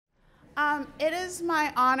It is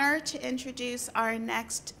my honor to introduce our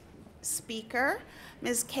next speaker,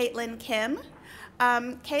 Ms. Kaitlyn Kim.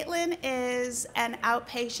 Kaitlyn is an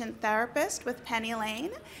outpatient therapist with Penny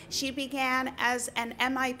Lane. She began as an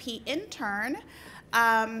MIP intern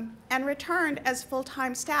and returned as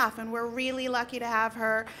full-time staff, and we're really lucky to have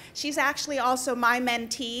her. She's actually also my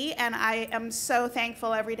mentee, and I am so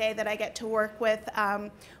thankful every day that I get to work with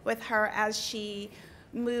her as she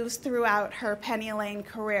moves throughout her Penny Lane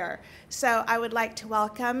career. So I would like to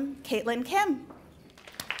welcome Kaitlyn Kim.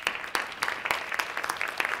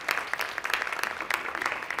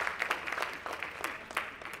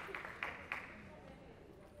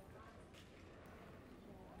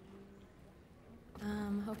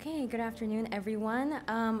 Okay, good afternoon, everyone.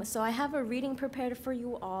 So I have a reading prepared for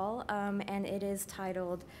you all, and it is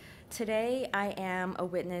titled, "Today I Am a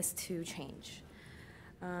Witness to Change."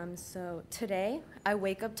 So today I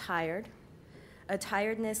wake up tired, a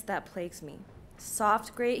tiredness that plagues me.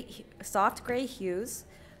 Soft gray hues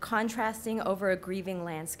contrasting over a grieving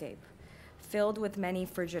landscape, filled with many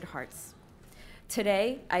frigid hearts.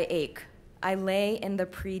 Today I ache. I lay in the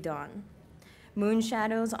pre-dawn. Moon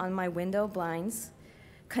shadows on my window blinds,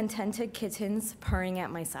 contented kittens purring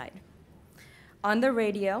at my side. On the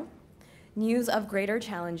radio, news of greater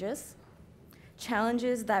challenges,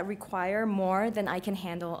 challenges that require more than I can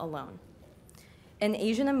handle alone. An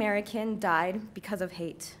Asian American died because of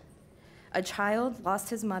hate. A child lost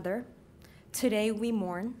his mother. Today we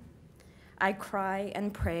mourn. I cry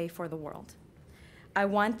and pray for the world. I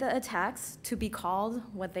want the attacks to be called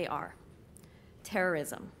what they are: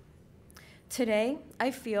 terrorism. Today,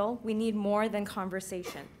 I feel we need more than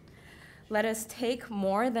conversation. Let us take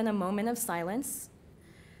more than a moment of silence.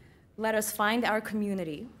 Let us find our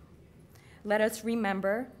community. Let us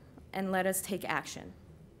remember, and let us take action.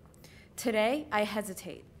 Today, I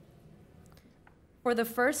hesitate. For the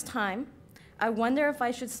first time, I wonder if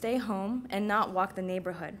I should stay home and not walk the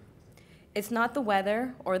neighborhood. It's not the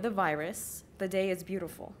weather or the virus. The day is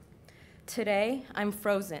beautiful. Today, I'm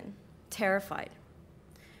frozen, terrified.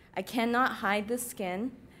 I cannot hide this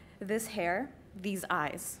skin, this hair, these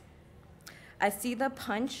eyes. I see the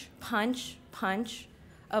punch, punch, punch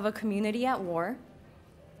of a community at war.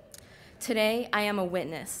 Today, I am a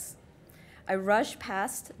witness. I rush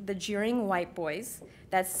past the jeering white boys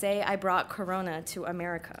that say I brought Corona to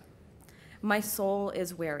America. My soul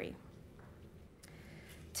is weary.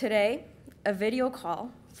 Today, a video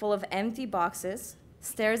call full of empty boxes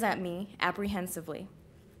stares at me apprehensively.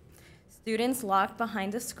 Students locked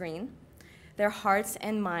behind a screen, their hearts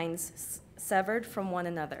and minds severed from one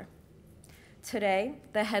another. Today,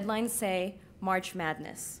 the headlines say March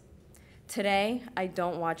Madness. Today, I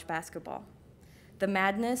don't watch basketball. The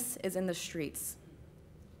madness is in the streets,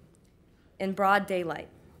 in broad daylight,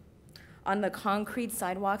 on the concrete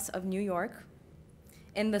sidewalks of New York,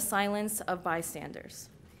 in the silence of bystanders.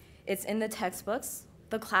 It's in the textbooks,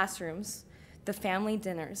 the classrooms, the family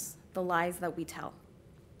dinners, the lies that we tell.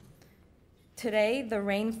 Today, the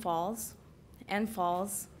rain falls and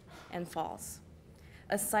falls and falls.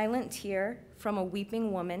 A silent tear from a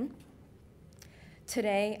weeping woman.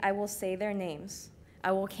 Today, I will say their names.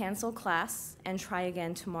 I will cancel class and try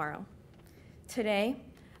again tomorrow. Today,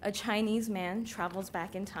 a Chinese man travels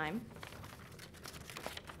back in time.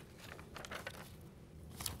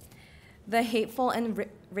 The hateful and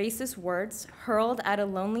racist words hurled at a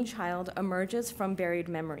lonely child emerges from buried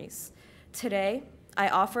memories. Today, I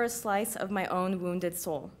offer a slice of my own wounded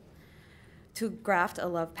soul to graft a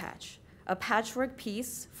love patch, a patchwork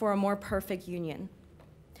piece for a more perfect union.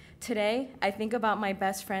 Today, I think about my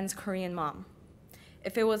best friend's Korean mom.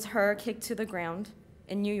 If it was her kicked to the ground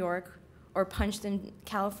in New York, or punched in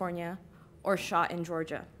California, or shot in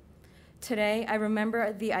Georgia. Today, I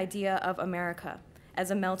remember the idea of America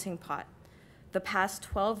as a melting pot, the past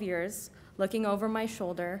 12 years looking over my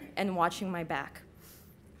shoulder and watching my back.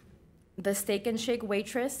 The Steak and Shake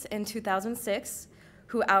waitress in 2006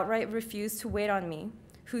 who outright refused to wait on me,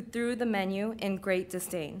 who threw the menu in great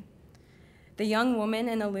disdain. The young woman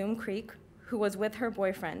in Alum Creek who was with her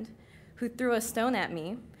boyfriend, who threw a stone at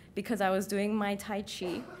me because I was doing my Tai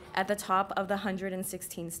Chi at the top of the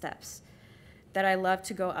 116 steps that I love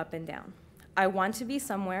to go up and down. I want to be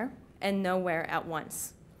somewhere and nowhere at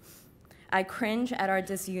once. I cringe at our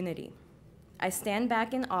disunity. I stand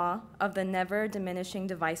back in awe of the never diminishing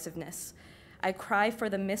divisiveness. I cry for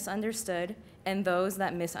the misunderstood and those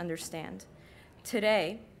that misunderstand.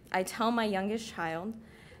 Today, I tell my youngest child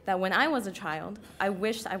that when I was a child, I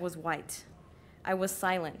wished I was white. I was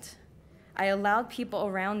silent. I allowed people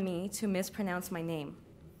around me to mispronounce my name.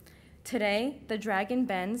 Today, the dragon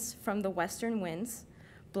bends from the western winds,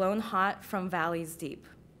 blown hot from valleys deep.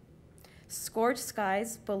 Scorched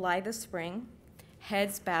skies belie the spring,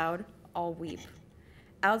 heads bowed, all weep.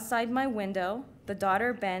 Outside my window, the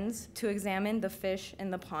daughter bends to examine the fish in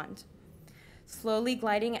the pond, slowly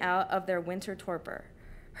gliding out of their winter torpor.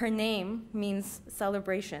 Her name means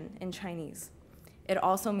celebration in Chinese. It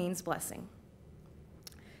also means blessing.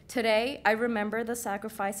 Today, I remember the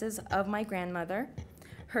sacrifices of my grandmother,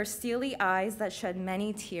 her steely eyes that shed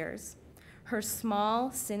many tears, her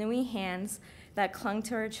small, sinewy hands that clung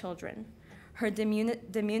to her children, her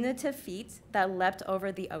diminutive feet that leapt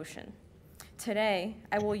over the ocean. Today,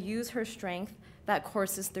 I will use her strength that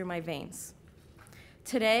courses through my veins.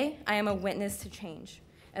 Today, I am a witness to change.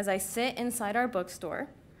 As I sit inside our bookstore,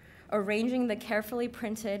 arranging the carefully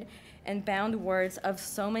printed and bound words of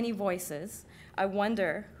so many voices, I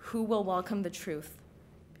wonder who will welcome the truth.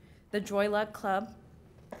 The Joy Luck Club,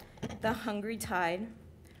 the Hungry Tide,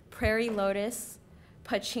 Prairie Lotus,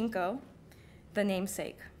 Pachinko, the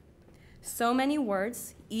Namesake. So many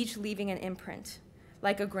words, each leaving an imprint,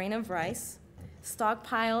 like a grain of rice,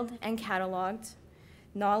 stockpiled and cataloged,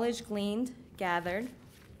 knowledge gleaned, gathered,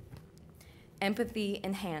 empathy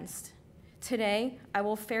enhanced. Today, I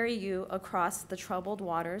will ferry you across the troubled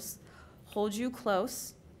waters, hold you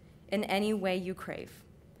close in any way you crave.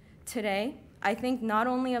 Today, I think not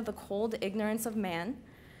only of the cold ignorance of man,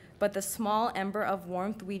 but the small ember of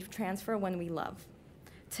warmth we transfer when we love.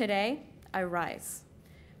 Today, I rise.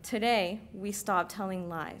 Today, we stop telling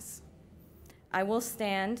lies. I will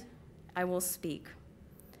stand, I will speak.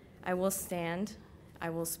 I will stand, I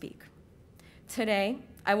will speak. Today,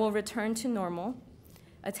 I will return to normal,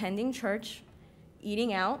 attending church,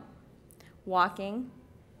 eating out, walking,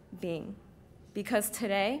 being. Because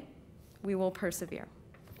today, we will persevere.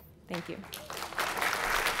 Thank you.